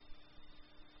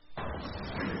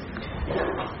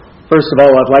First of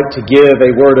all, I'd like to give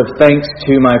a word of thanks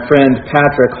to my friend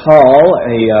Patrick Hall,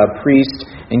 a priest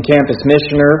and campus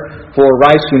missioner for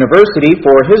Rice University,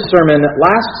 for his sermon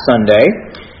last Sunday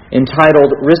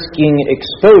entitled Risking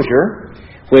Exposure,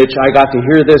 which I got to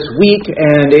hear this week,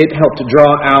 and it helped to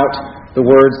draw out the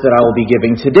words that I will be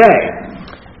giving today.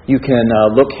 You can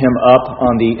look him up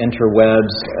on the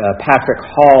interwebs, Patrick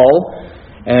Hall,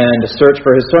 and search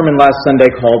for his sermon last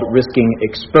Sunday called Risking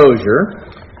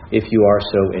Exposure, if you are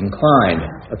so inclined.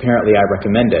 Apparently, I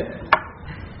recommend it.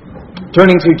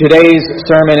 Turning to today's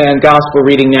sermon and gospel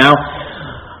reading now,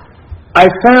 I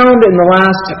found in the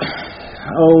last,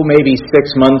 maybe 6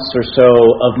 months or so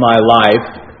of my life,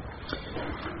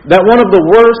 that one of the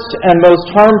worst and most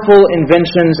harmful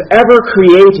inventions ever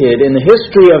created in the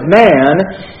history of man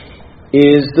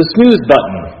is the snooze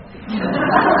button.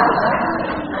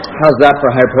 How's that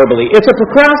for hyperbole? It's a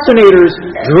procrastinator's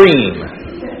dream.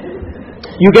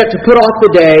 You get to put off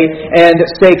the day and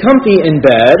stay comfy in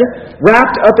bed,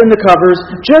 wrapped up in the covers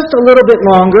just a little bit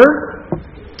longer,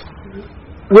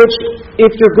 which,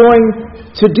 if you're going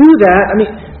to do that,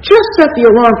 just set the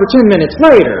alarm for 10 minutes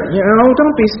later.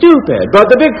 Don't be stupid. But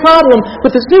the big problem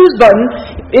with the snooze button,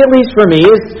 at least for me,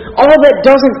 is all that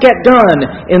doesn't get done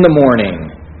in the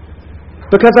morning.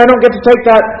 Because I don't get to take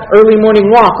that early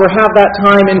morning walk or have that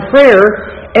time in prayer,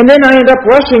 and then I end up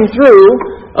rushing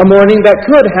through a morning that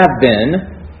could have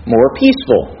been more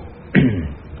peaceful.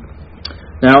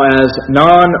 Now, as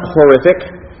non-horrific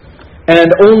and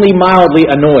only mildly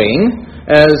annoying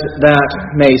as that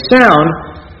may sound,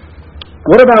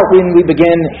 what about when we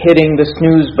begin hitting the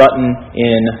snooze button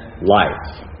in life?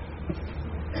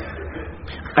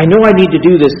 I know I need to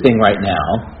do this thing right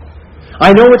now.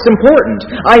 I know it's important.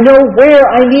 I know where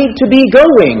I need to be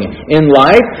going in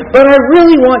life, but I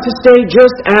really want to stay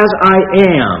just as I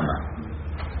am.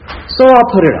 So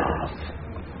I'll put it off.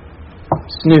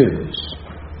 Snooze.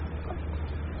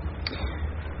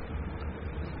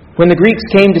 When the Greeks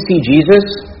came to see Jesus,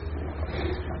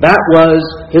 that was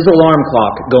his alarm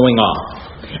clock going off.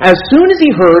 As soon as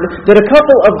he heard that a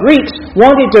couple of Greeks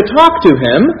wanted to talk to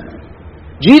him,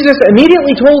 Jesus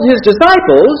immediately told his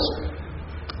disciples,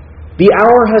 "The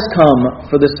hour has come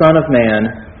for the Son of Man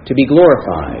to be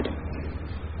glorified."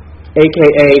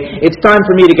 AKA, it's time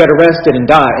for me to get arrested and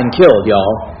die and killed,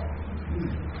 y'all.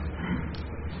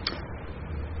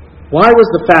 Why was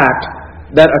the fact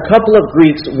that a couple of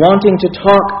Greeks wanting to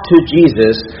talk to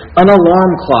Jesus an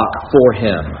alarm clock for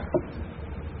him?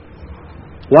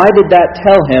 Why did that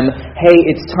tell him, hey,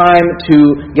 it's time to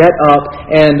get up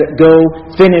and go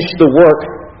finish the work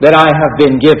that I have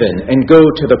been given and go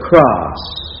to the cross?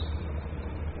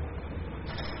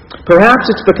 Perhaps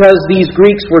it's because these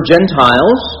Greeks were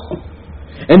Gentiles,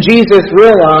 and Jesus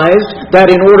realized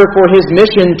that in order for his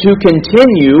mission to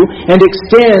continue and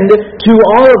extend to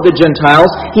all of the Gentiles,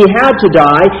 he had to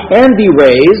die and be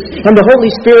raised, and the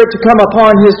Holy Spirit to come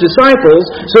upon his disciples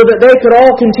so that they could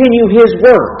all continue his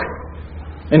work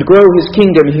and grow his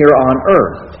kingdom here on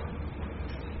earth.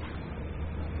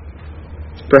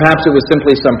 Perhaps it was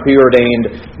simply some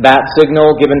preordained bat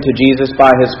signal given to Jesus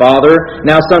by his Father.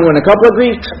 Now, son, when a couple of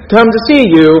Greeks come to see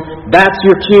you, that's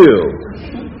your cue.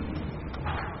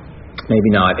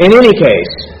 Maybe not. In any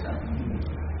case,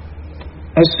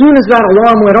 as soon as that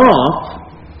alarm went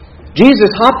off, Jesus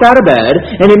hopped out of bed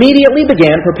and immediately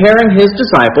began preparing his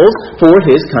disciples for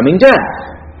his coming death.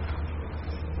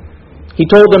 He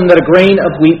told them that a grain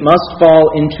of wheat must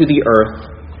fall into the earth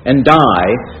and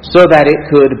die so that it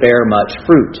could bear much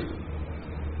fruit.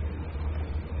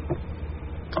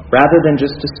 Rather than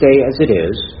just to stay as it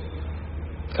is,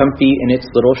 comfy in its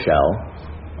little shell,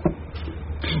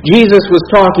 Jesus was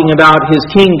talking about his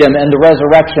kingdom and the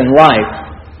resurrection life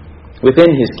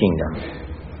within his kingdom.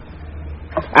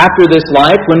 After this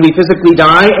life, when we physically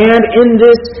die, and in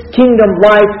this kingdom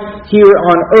life here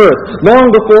on earth,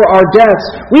 long before our deaths,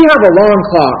 we have alarm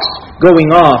clocks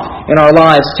going off in our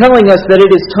lives, telling us that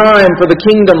it is time for the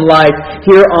kingdom life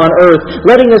here on earth,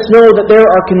 letting us know that there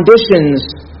are conditions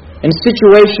and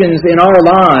situations in our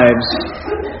lives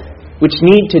which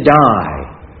need to die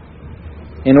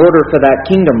in order for that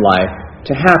kingdom life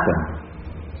to happen.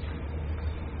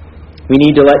 We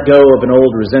need to let go of an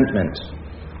old resentment.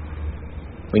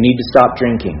 We need to stop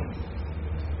drinking.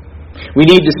 We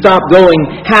need to stop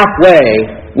going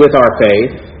halfway with our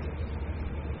faith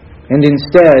and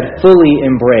instead fully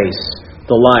embrace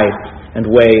the life and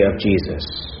way of Jesus.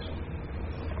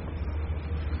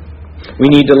 We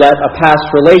need to let a past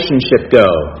relationship go.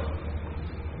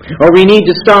 Or we need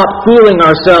to stop fooling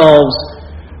ourselves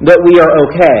that we are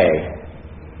okay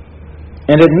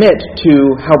and admit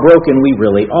to how broken we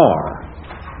really are.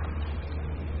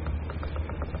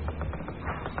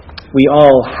 We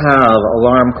all have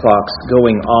alarm clocks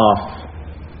going off,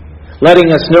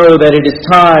 letting us know that it is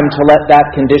time to let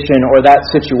that condition or that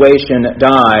situation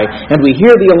die. And we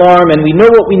hear the alarm and we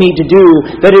know what we need to do,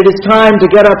 that it is time to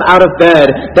get up out of bed,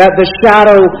 that the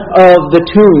shadow of the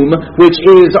tomb, which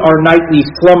is our nightly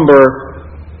slumber,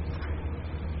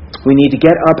 we need to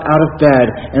get up out of bed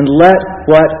and let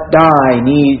what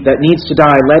that needs to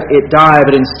die, let it die.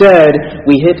 But instead,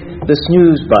 we hit the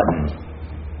snooze button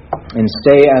and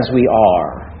stay as we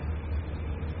are,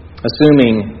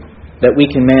 assuming that we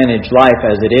can manage life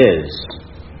as it is,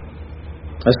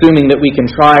 assuming that we can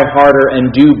try harder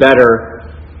and do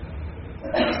better,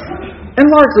 and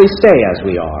largely stay as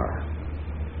we are.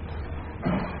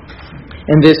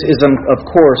 And this is, of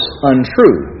course,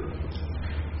 untrue.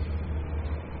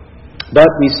 But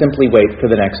we simply wait for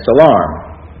the next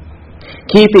alarm,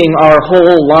 keeping our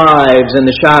whole lives in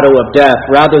the shadow of death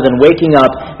rather than waking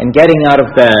up and getting out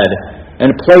of bed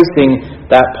and placing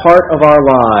that part of our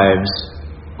lives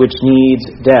which needs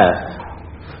death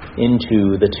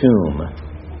into the tomb.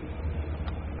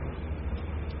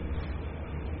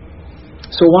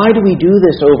 So why do we do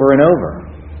this over and over?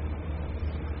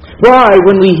 Why,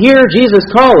 when we hear Jesus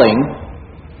calling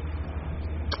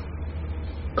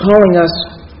us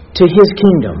to His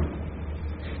kingdom,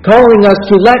 calling us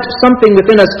to let something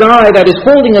within us die that is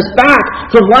holding us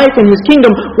back from life in His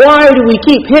kingdom, why do we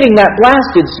keep hitting that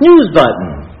blasted snooze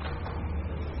button?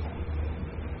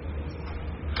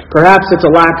 Perhaps it's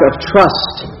a lack of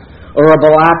trust or a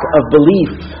lack of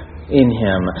belief in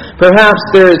Him. Perhaps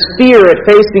there is fear at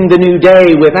facing the new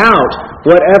day without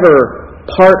whatever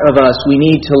part of us we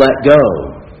need to let go.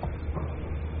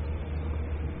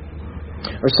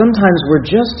 Or sometimes we're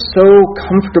just so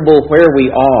comfortable where we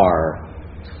are,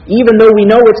 even though we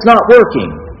know it's not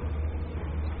working.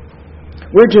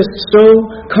 We're just so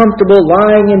comfortable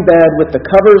lying in bed with the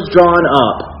covers drawn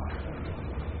up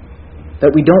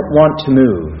that we don't want to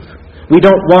move. We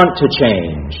don't want to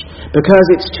change because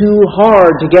it's too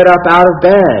hard to get up out of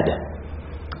bed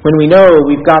when we know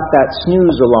we've got that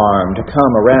snooze alarm to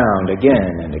come around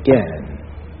again and again.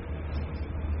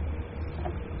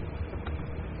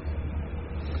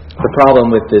 The problem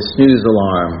with this snooze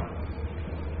alarm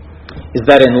is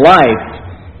that in life,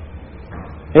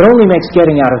 it only makes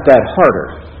getting out of bed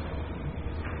harder.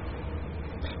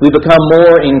 We become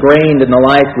more ingrained in the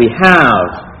life we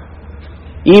have,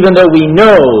 even though we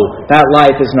know that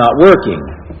life is not working.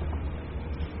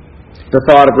 The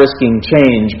thought of risking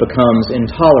change becomes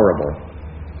intolerable.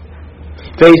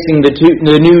 Facing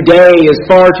the new day is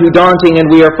far too daunting and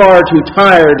we are far too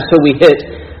tired, so we hit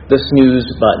the snooze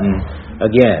button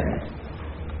again.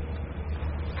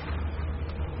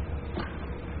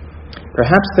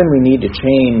 Perhaps then we need to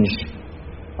change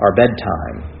our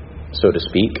bedtime, so to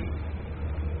speak,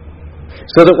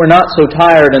 so that we're not so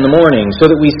tired in the morning, so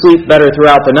that we sleep better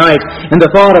throughout the night, and the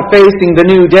thought of facing the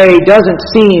new day doesn't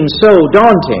seem so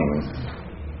daunting.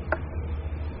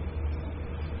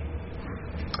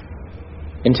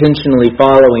 Intentionally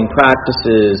following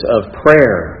practices of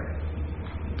prayer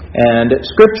and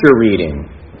scripture reading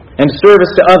and service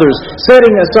to others,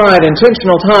 setting aside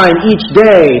intentional time each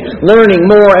day, learning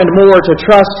more and more to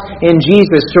trust in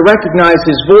Jesus, to recognize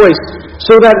His voice,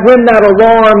 so that when that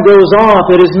alarm goes off,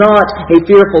 it is not a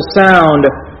fearful sound,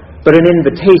 but an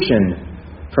invitation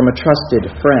from a trusted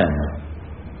friend.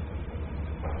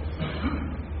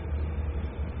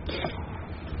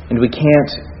 And we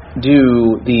can't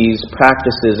do these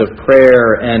practices of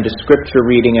prayer and scripture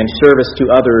reading and service to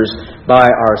others by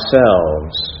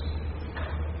ourselves.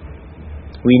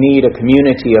 We need a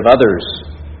community of others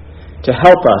to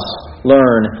help us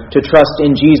learn to trust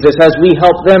in Jesus as we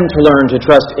help them to learn to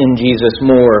trust in Jesus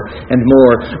more and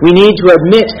more. We need to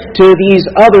admit to these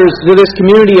others, to this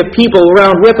community of people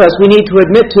around with us, we need to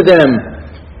admit to them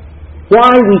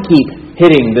why we keep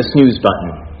hitting the snooze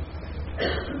button.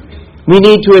 We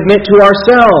need to admit to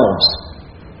ourselves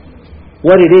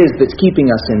what it is that's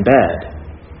keeping us in bed,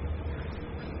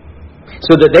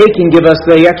 so that they can give us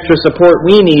the extra support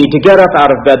we need to get up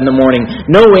out of bed in the morning,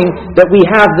 knowing that we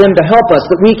have them to help us,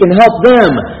 that we can help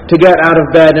them to get out of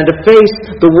bed and to face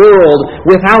the world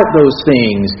without those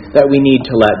things that we need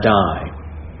to let die.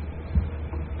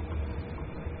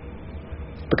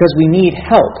 Because we need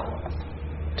help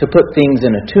to put things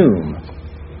in a tomb.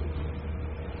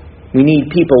 We need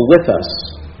people with us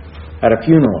at a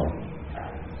funeral.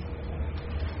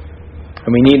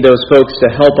 And we need those folks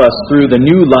to help us through the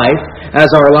new life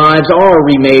as our lives are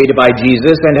remade by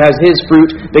Jesus and as His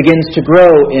fruit begins to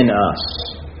grow in us.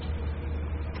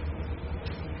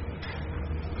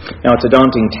 Now, it's a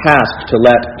daunting task to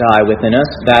let die within us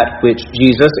that which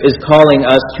Jesus is calling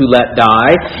us to let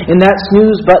die, and that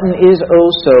snooze button is oh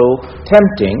so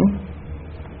tempting.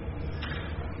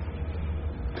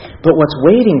 But what's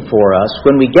waiting for us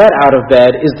when we get out of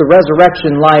bed is the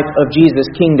resurrection life of Jesus'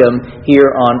 kingdom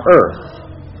here on earth.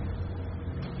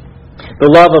 The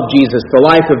love of Jesus, the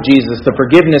life of Jesus, the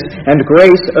forgiveness and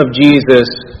grace of Jesus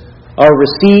are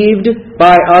received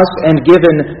by us and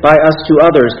given by us to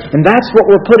others. And that's what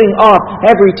we're putting off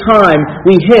every time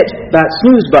we hit that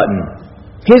snooze button.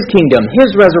 His kingdom,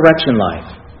 His resurrection life,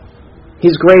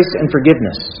 His grace and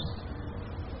forgiveness.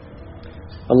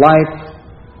 A life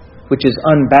which is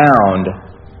unbound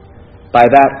by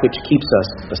that which keeps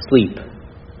us asleep.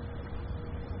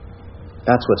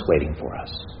 That's what's waiting for us.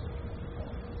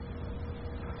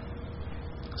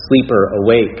 Sleeper,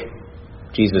 awake,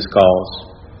 Jesus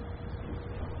calls.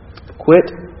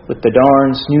 Quit with the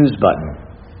darn snooze button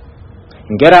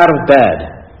and get out of bed.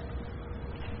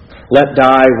 Let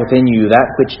die within you that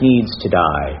which needs to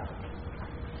die,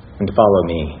 and follow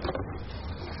me.